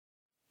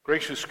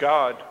Gracious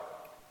God,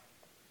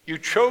 you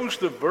chose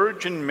the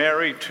Virgin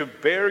Mary to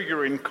bear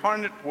your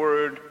incarnate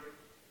word,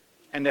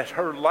 and at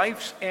her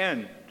life's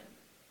end,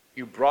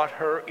 you brought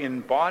her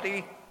in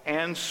body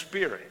and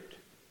spirit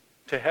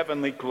to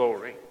heavenly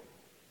glory.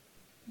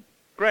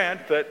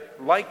 Grant that,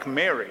 like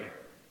Mary,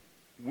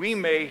 we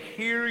may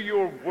hear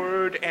your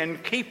word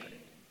and keep it,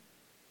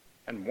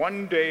 and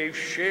one day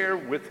share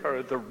with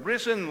her the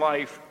risen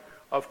life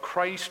of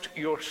Christ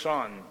your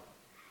Son,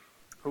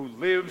 who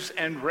lives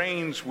and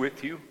reigns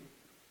with you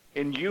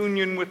in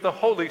union with the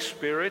Holy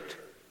Spirit,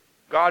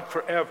 God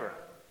forever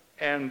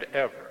and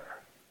ever.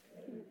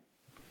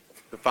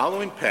 The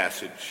following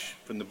passage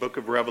from the book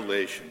of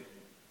Revelation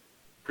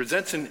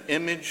presents an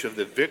image of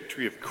the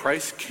victory of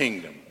Christ's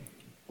kingdom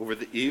over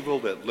the evil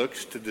that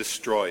looks to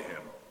destroy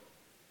him.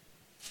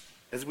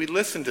 As we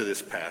listen to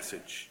this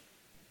passage,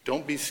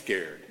 don't be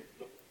scared.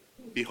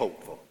 Be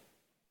hopeful.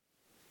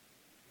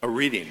 A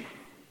reading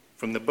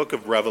from the book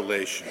of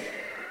Revelation.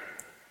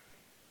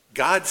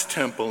 God's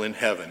temple in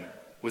heaven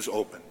was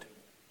opened,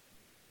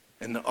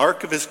 and the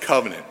ark of his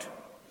covenant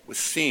was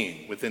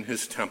seen within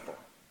his temple.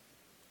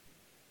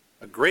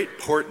 A great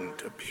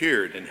portent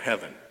appeared in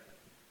heaven,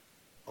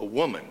 a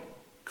woman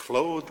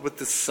clothed with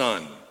the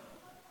sun,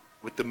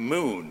 with the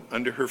moon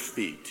under her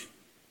feet,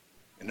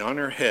 and on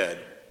her head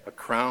a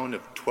crown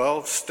of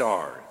 12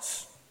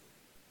 stars.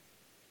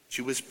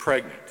 She was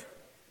pregnant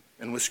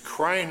and was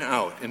crying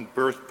out in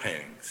birth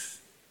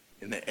pangs,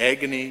 in the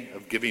agony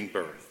of giving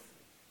birth.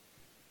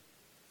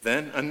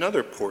 Then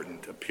another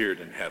portent appeared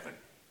in heaven,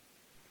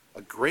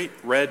 a great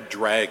red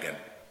dragon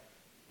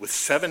with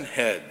 7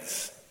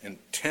 heads and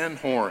 10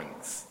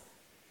 horns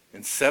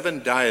and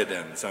 7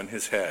 diadems on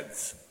his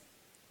heads.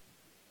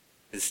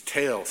 His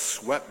tail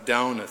swept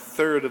down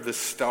 1/3 of the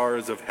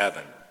stars of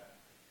heaven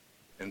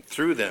and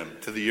threw them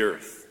to the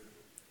earth.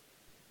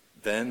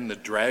 Then the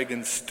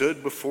dragon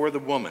stood before the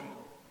woman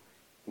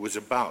who was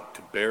about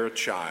to bear a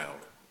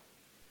child,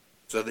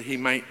 so that he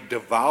might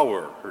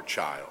devour her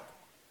child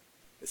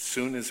as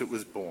soon as it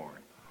was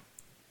born.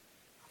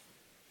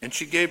 And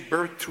she gave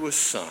birth to a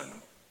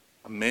son,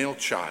 a male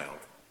child,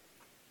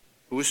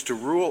 who was to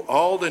rule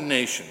all the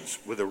nations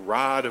with a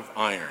rod of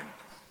iron.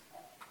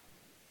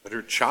 But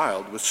her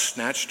child was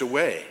snatched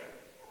away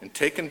and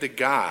taken to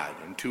God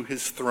and to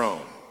his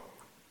throne.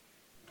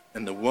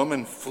 And the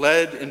woman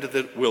fled into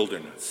the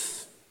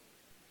wilderness,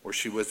 where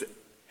she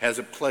has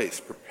a place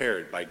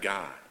prepared by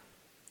God,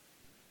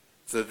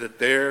 so that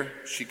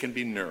there she can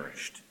be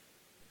nourished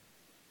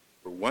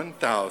for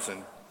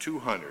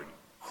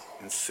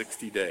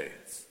 1,260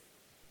 days.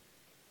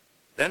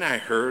 Then I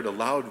heard a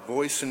loud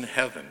voice in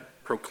heaven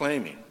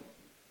proclaiming,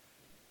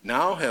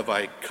 Now have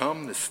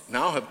come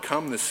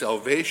the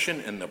salvation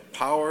and the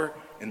power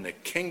and the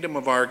kingdom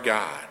of our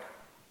God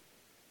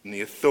and the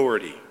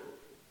authority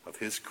of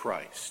his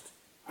Christ."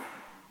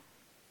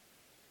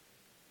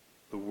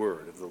 The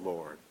word of the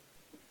Lord.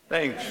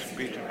 Thanks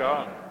be to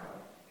God.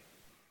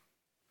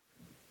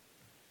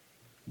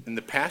 In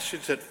the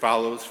passage that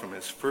follows from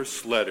his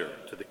first letter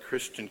to the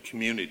Christian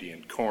community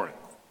in Corinth,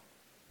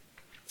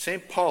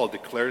 St. Paul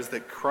declares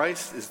that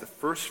Christ is the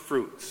first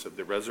fruits of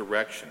the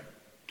resurrection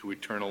to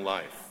eternal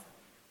life.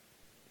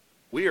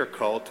 We are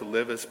called to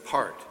live as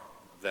part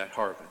of that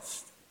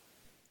harvest.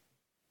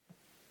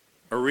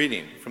 A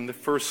reading from the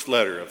first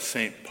letter of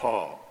St.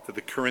 Paul to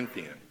the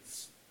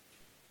Corinthians.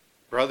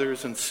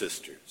 Brothers and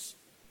sisters,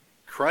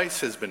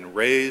 Christ has been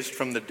raised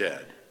from the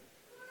dead,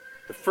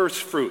 the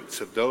first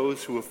fruits of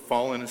those who have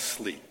fallen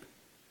asleep.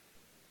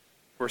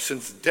 For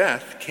since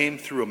death came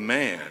through a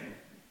man,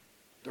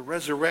 the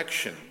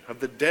resurrection of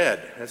the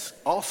dead has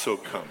also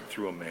come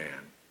through a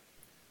man.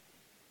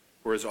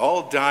 For as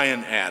all die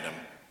in Adam,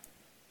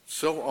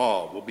 so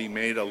all will be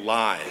made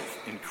alive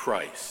in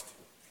Christ,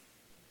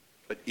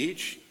 but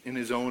each in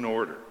his own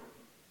order.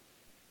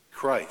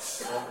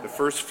 Christ, the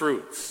first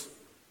fruits.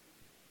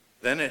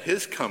 Then at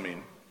his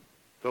coming,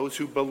 those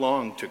who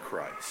belong to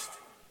Christ.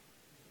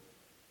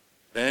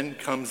 Then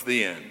comes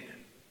the end,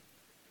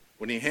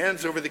 when he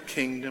hands over the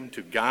kingdom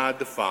to God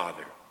the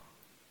Father,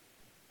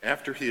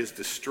 after he has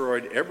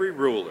destroyed every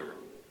ruler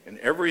and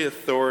every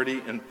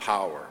authority and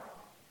power.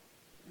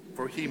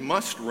 For he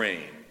must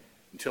reign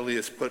until he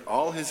has put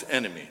all his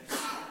enemies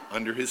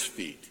under his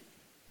feet.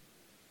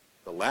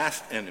 The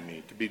last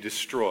enemy to be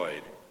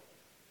destroyed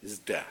is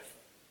death.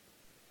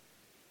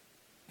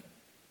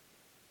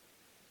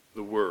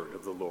 The word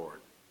of the Lord.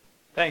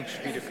 Thanks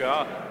be to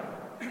God.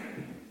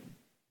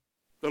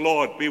 The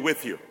Lord be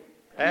with you.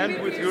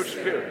 And with your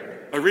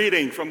spirit. A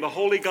reading from the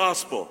Holy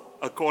Gospel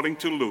according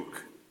to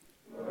Luke.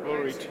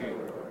 Glory to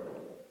you.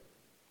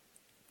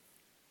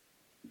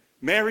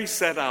 Mary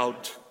set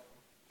out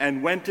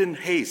and went in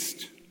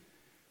haste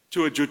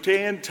to a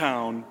Judean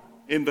town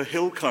in the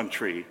hill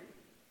country,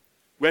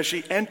 where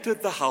she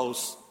entered the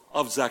house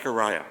of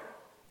Zechariah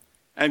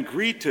and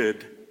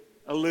greeted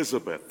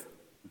Elizabeth.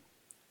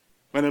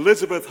 When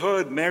Elizabeth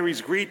heard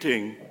Mary's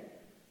greeting,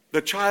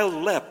 the child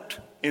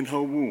leapt in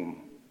her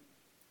womb.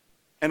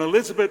 And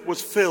Elizabeth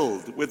was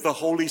filled with the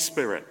Holy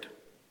Spirit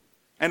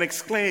and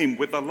exclaimed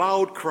with a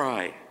loud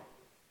cry,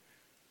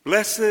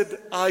 Blessed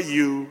are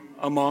you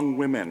among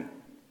women,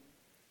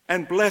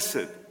 and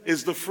blessed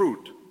is the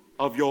fruit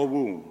of your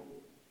womb.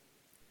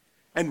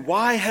 And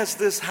why has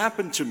this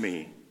happened to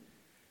me,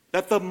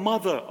 that the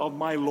mother of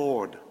my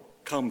Lord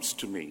comes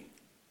to me?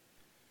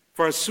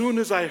 For as soon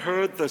as I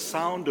heard the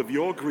sound of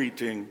your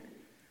greeting,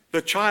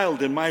 the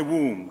child in my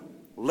womb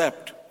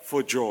leapt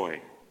for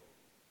joy.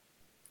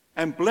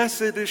 And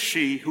blessed is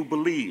she who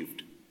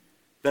believed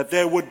that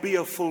there would be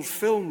a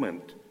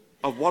fulfillment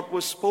of what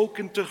was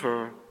spoken to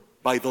her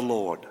by the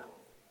Lord.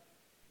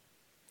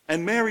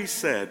 And Mary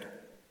said,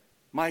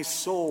 "My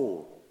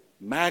soul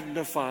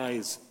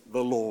magnifies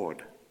the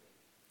Lord,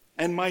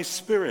 and my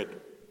spirit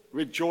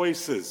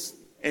rejoices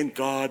in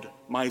God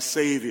my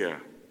Savior,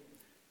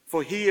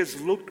 for he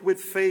has looked with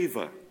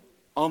favor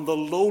on the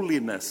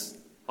lowliness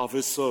of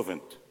his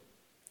servant.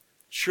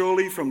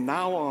 Surely from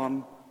now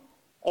on,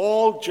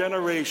 all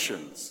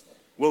generations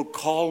will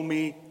call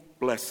me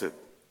blessed,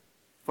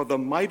 for the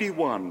Mighty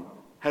One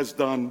has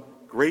done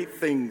great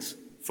things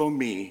for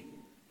me,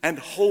 and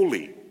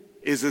holy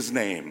is his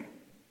name.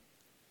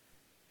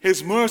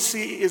 His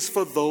mercy is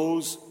for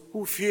those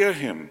who fear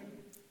him,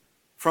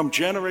 from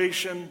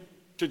generation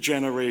to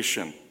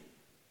generation.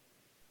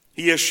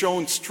 He has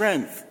shown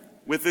strength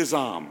with his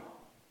arm.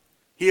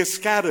 He has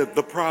scattered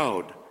the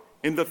proud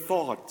in the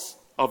thoughts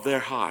of their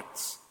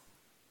hearts.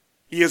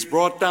 He has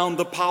brought down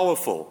the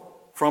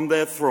powerful from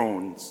their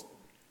thrones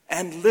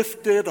and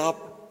lifted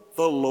up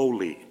the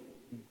lowly.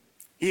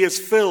 He has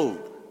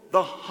filled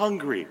the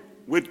hungry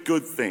with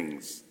good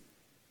things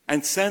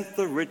and sent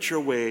the rich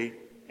away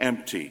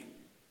empty.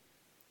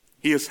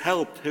 He has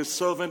helped his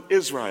servant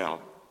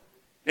Israel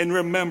in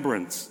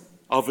remembrance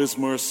of his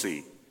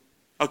mercy,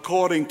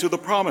 according to the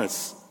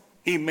promise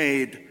he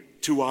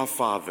made to our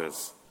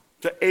fathers,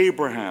 to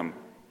Abraham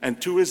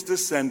and to his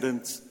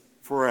descendants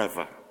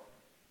forever."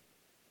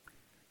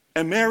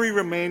 And Mary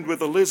remained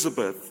with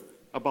Elizabeth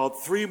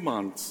about 3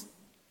 months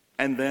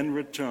and then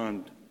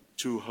returned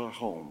to her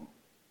home.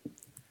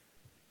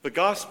 The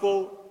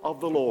Gospel of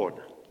the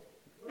Lord.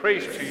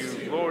 Praise to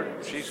you,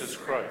 Lord Jesus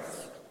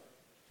Christ.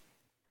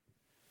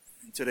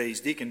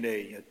 Today's Deacon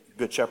Day at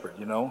Good Shepherd,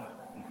 you know.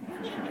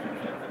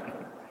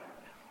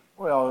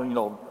 Well, you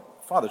know,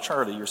 Father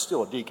Charlie, you're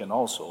still a deacon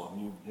also.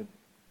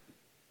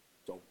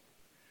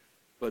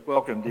 But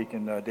welcome,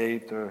 Deacon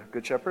Dave, to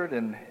Good Shepherd,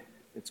 and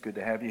it's good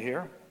to have you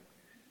here.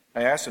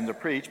 I asked him to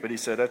preach, but he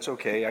said, "That's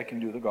okay, I can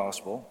do the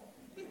gospel."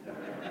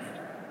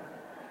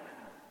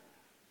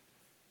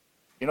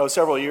 You know,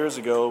 several years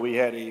ago, we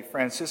had a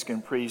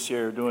Franciscan priest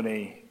here doing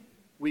a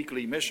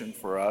weekly mission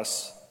for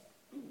us.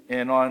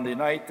 And on the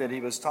night that he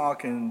was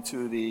talking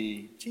to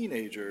the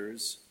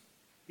teenagers,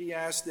 he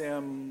asked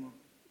them,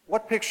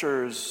 "What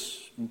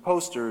pictures and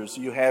posters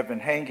do you have been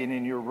hanging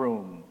in your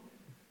room?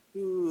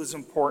 Who is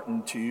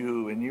important to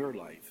you in your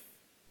life?"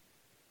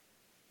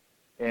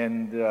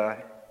 And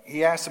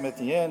he asked them at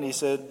the end, he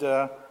said,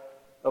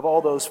 "Of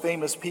all those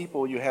famous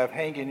people you have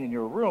hanging in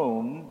your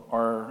room,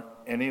 are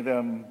any of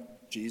them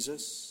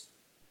Jesus?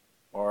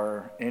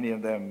 Or any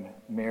of them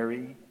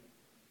Mary?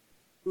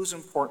 Who's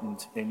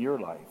important in your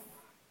life?"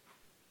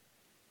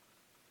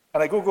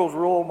 And I Googled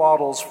role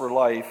models for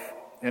life,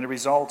 and the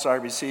results I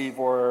received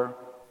were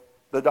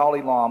the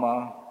Dalai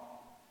Lama,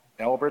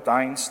 Albert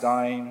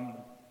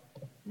Einstein,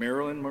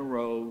 Marilyn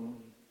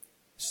Monroe,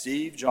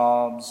 Steve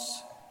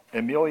Jobs,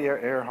 Amelia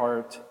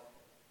Earhart,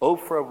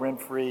 Oprah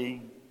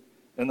Winfrey,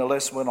 and the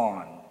list went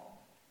on.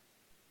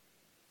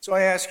 So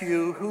I ask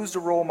you, who's the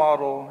role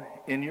model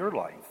in your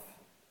life?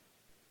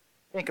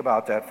 Think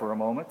about that for a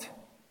moment.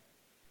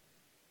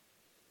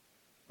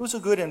 Who's a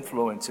good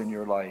influence in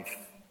your life?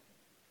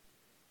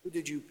 Who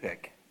did you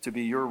pick to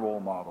be your role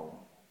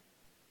model?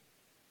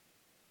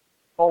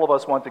 All of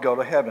us want to go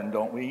to heaven,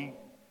 don't we?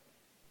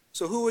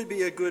 So who would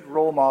be a good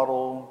role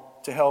model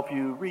to help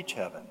you reach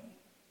heaven?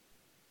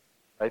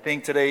 I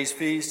think today's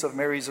Feast of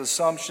Mary's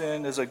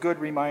Assumption is a good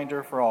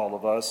reminder for all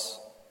of us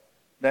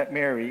that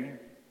Mary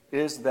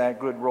is that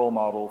good role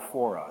model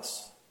for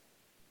us.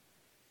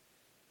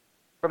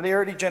 From the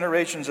early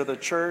generations of the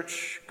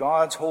church,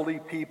 God's holy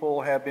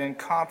people have been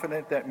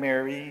confident that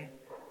Mary,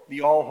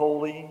 the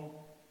All-Holy,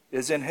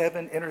 is in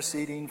heaven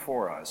interceding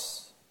for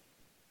us.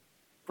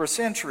 For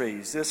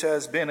centuries, this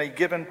has been a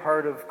given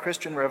part of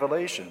Christian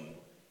revelation.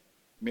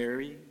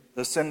 Mary,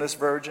 the sinless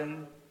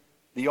virgin,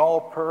 the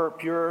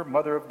all-pure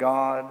Mother of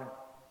God,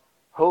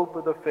 hope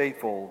of the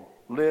faithful,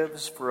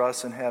 lives for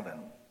us in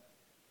heaven.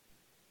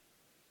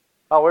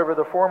 However,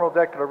 the formal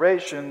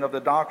declaration of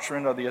the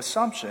doctrine of the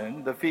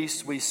Assumption, the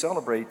feast we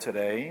celebrate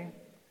today,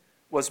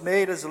 was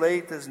made as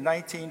late as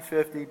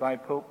 1950 by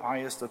Pope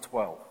Pius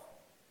XII.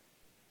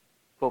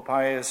 Pope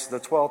Pius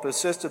XII,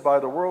 assisted by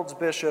the world's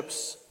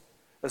bishops,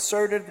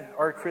 asserted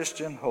our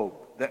Christian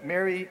hope that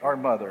Mary, our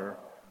mother,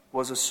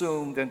 was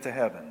assumed into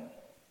heaven.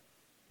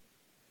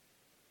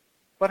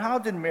 But how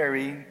did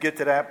Mary get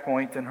to that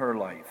point in her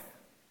life?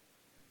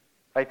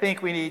 I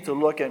think we need to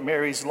look at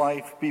Mary's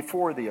life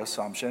before the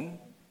Assumption.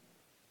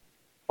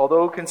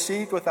 Although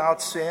conceived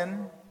without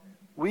sin,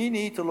 we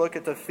need to look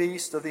at the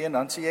Feast of the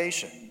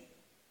Annunciation.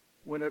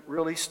 when it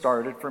really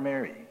started for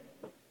Mary.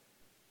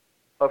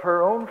 Of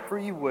her own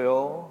free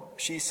will,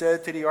 she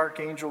said to the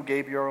archangel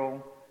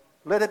Gabriel,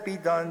 "Let it be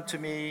done to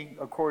me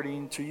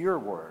according to your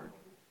word."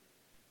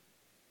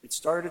 It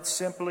started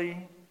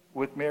simply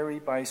with Mary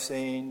by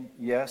saying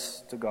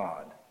yes to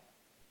God.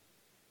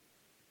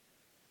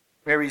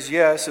 Mary's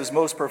yes is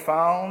most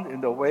profound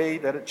in the way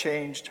that it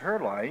changed her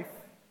life,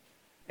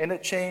 and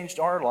it changed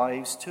our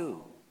lives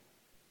too.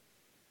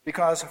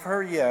 Because of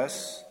her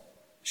yes,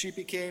 she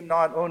became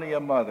not only a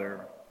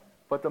mother,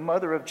 but the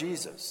mother of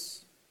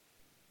Jesus.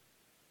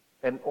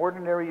 An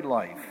ordinary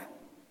life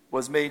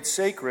was made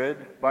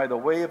sacred by the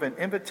way of an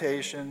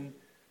invitation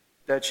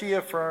that she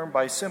affirmed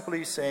by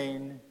simply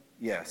saying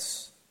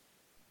yes.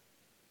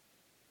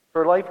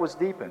 Her life was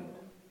deepened,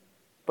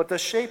 but the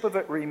shape of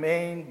it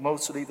remained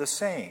mostly the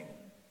same.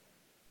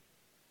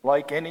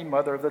 Like any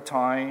mother of the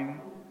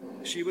time,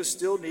 she was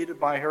still needed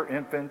by her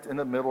infant in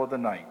the middle of the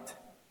night.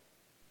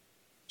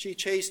 She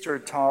chased her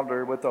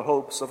toddler with the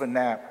hopes of a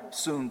nap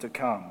soon to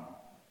come,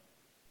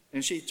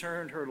 and she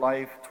turned her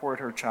life toward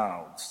her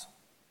child's.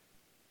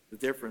 The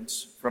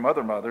difference from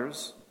other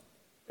mothers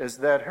is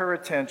that her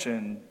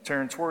attention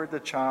turned toward the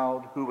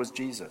child who was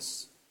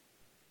Jesus.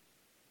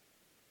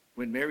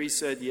 When Mary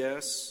said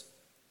yes,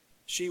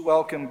 she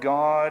welcomed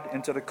God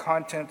into the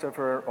content of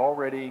her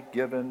already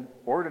given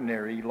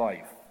ordinary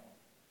life.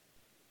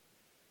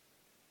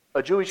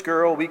 A Jewish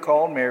girl we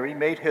called Mary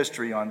made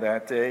history on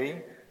that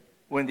day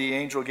when the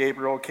angel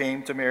Gabriel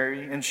came to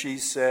Mary and she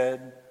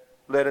said,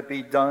 "Let it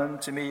be done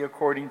to me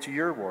according to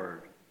your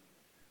word."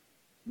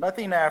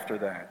 Nothing after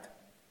that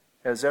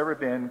has ever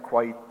been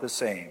quite the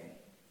same.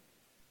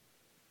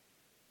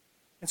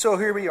 And so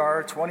here we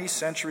are 20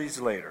 centuries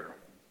later,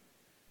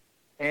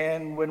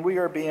 and when we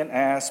are being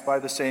asked by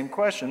the same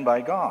question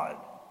by God,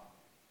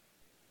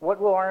 what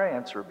will our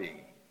answer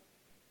be?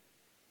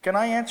 Can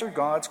I answer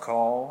God's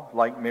call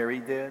like Mary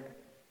did?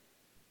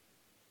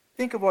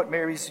 Think of what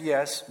Mary's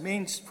yes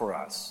means for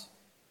us.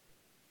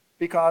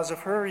 Because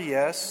of her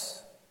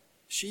yes,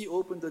 she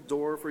opened the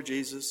door for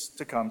Jesus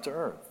to come to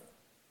earth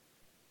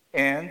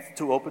and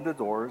to open the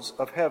doors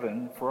of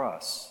heaven for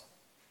us.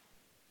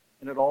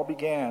 And it all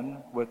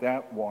began with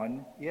that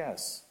one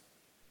yes.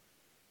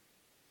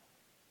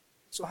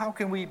 So how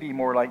can we be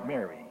more like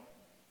Mary?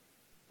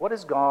 What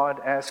is God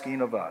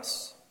asking of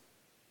us?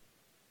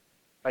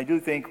 I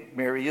do think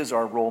Mary is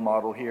our role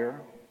model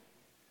here.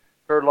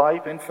 Her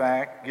life, in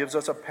fact, gives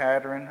us a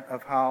pattern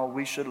of how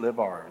we should live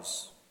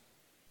ours.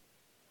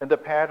 And the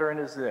pattern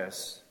is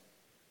this: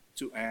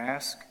 to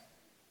ask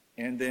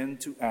and then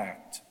to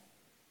act.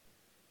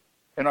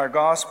 In our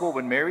gospel,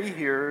 when Mary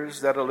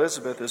hears that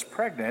Elizabeth is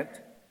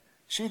pregnant,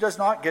 she does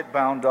not get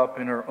bound up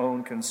in her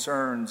own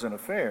concerns and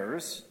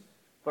affairs,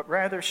 but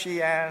rather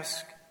she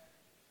asks,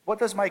 "What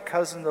does my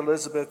cousin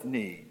Elizabeth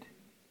need?"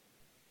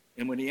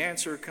 And when the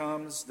answer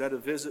comes that a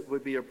visit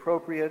would be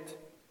appropriate,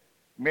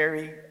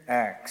 Mary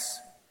acts.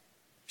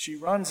 She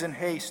runs in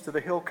haste to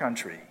the hill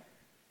country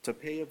to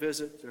pay a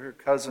visit to her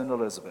cousin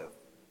Elizabeth.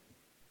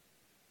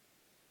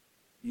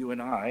 You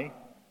and I,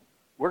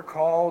 we're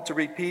called to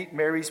repeat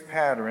Mary's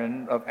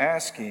pattern of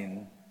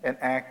asking and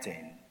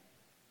acting.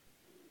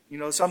 You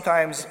know,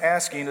 sometimes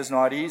asking is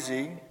not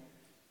easy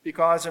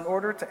because in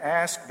order to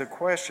ask the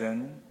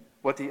question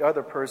what the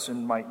other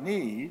person might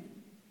need,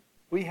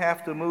 we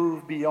have to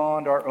move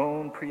beyond our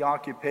own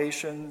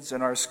preoccupations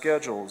and our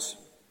schedules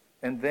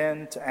and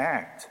then to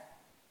act.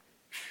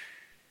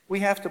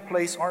 We have to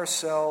place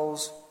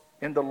ourselves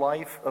in the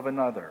life of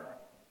another.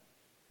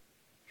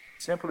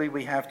 Simply,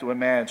 we have to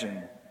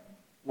imagine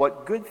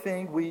what good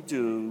thing we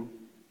do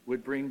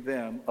would bring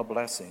them a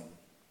blessing.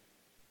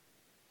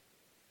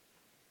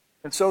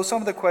 And so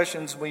some of the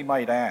questions we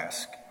might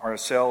ask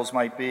ourselves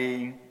might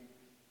be,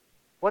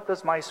 what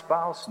does my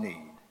spouse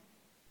need?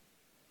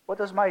 What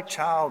does my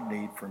child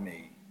need from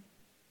me?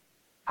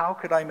 How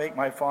could I make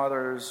my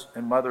father's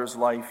and mother's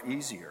life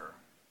easier?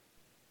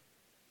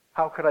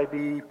 How could I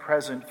be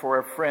present for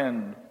a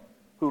friend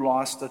who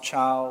lost a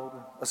child,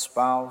 a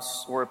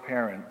spouse, or a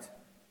parent?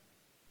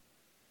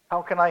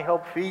 How can I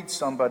help feed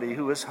somebody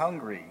who is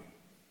hungry?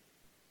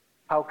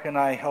 How can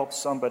I help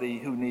somebody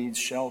who needs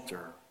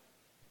shelter?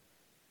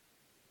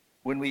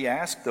 When we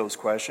ask those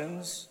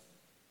questions,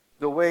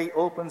 the way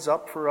opens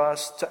up for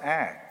us to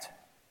act.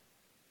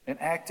 And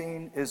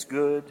acting is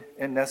good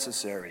and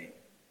necessary.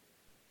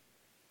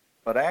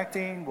 But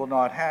acting will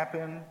not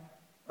happen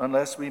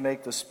unless we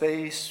make the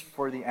space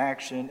for the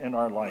action in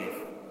our life.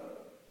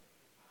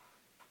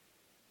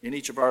 In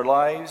each of our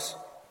lives,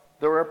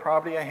 there are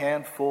probably a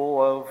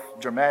handful of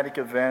dramatic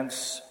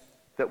events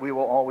that we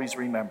will always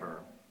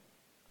remember.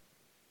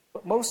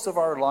 But most of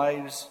our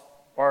lives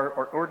are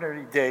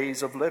ordinary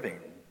days of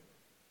living.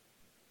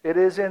 It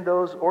is in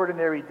those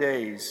ordinary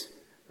days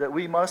that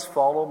we must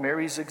follow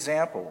Mary's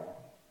example,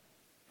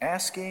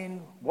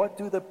 asking, what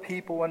do the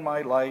people in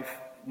my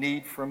life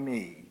need from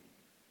me?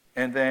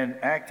 And then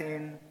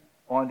acting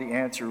on the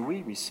answer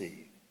we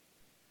receive.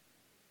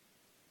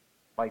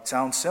 Might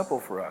sound simple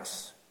for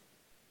us,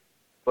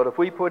 but if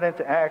we put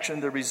into action,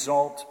 the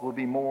result will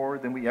be more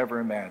than we ever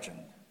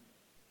imagined.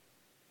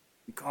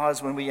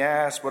 because when we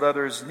ask what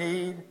others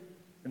need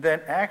and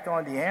then act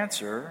on the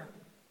answer,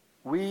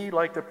 we,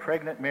 like the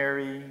pregnant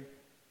Mary,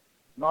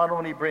 not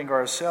only bring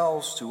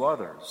ourselves to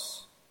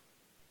others,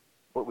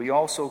 but we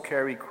also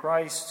carry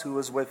Christ who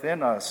is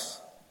within us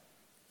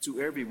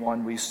to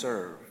everyone we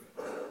serve.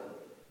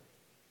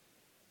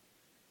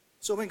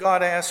 So when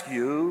God asks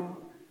you,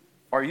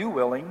 are you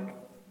willing?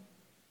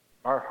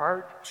 Our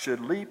heart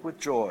should leap with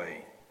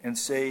joy and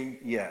say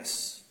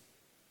yes.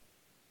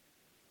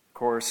 Of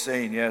course,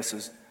 saying yes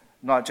is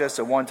not just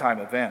a one-time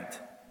event.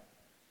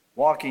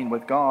 Walking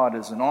with God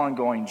is an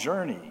ongoing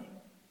journey,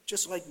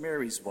 just like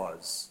Mary's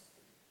was.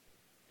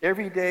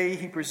 Every day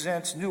he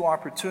presents new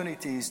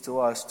opportunities to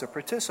us to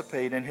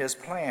participate in his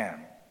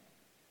plan.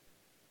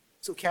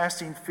 So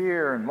casting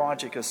fear and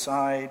logic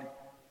aside,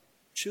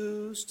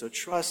 choose to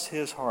trust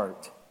his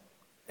heart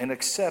and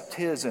accept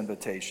his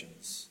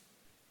invitations.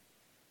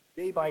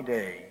 Day by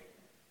day,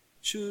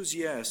 choose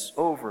yes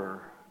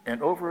over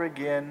and over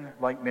again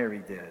like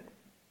Mary did.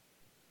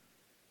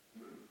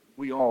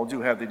 We all do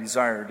have the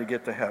desire to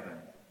get to heaven.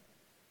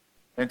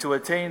 And to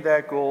attain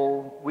that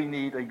goal, we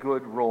need a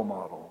good role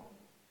model.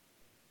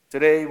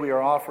 Today, we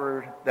are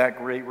offered that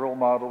great role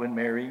model in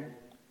Mary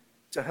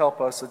to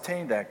help us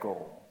attain that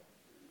goal.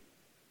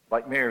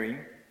 Like Mary,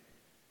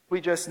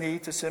 we just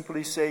need to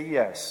simply say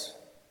yes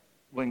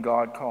when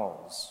God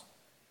calls.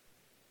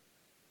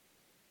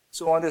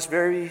 So on this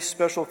very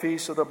special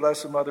feast of the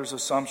Blessed Mother's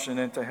Assumption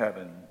into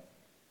heaven,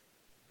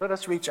 let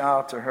us reach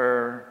out to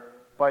her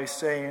by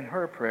saying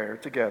her prayer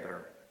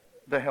together,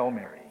 the Hail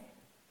Mary.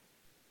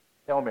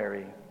 Hail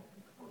Mary,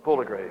 full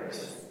of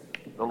grace,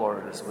 the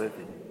Lord is with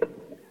thee.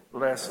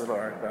 Blessed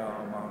art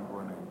thou among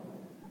women,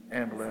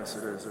 and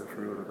blessed is the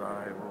fruit of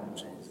thy womb,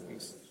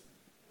 Jesus.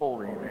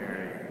 Holy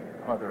Mary,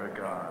 Mother of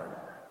God,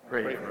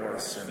 pray for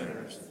us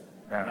sinners,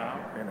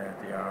 now and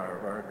at the hour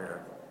of our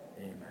death.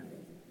 Amen.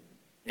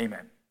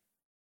 Amen.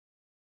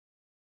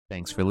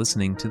 Thanks for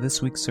listening to this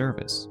week's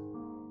service.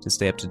 To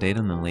stay up to date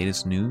on the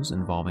latest news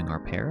involving our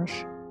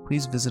parish,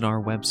 please visit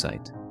our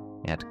website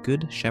at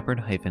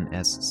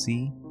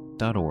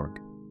goodshepherd-sc.org.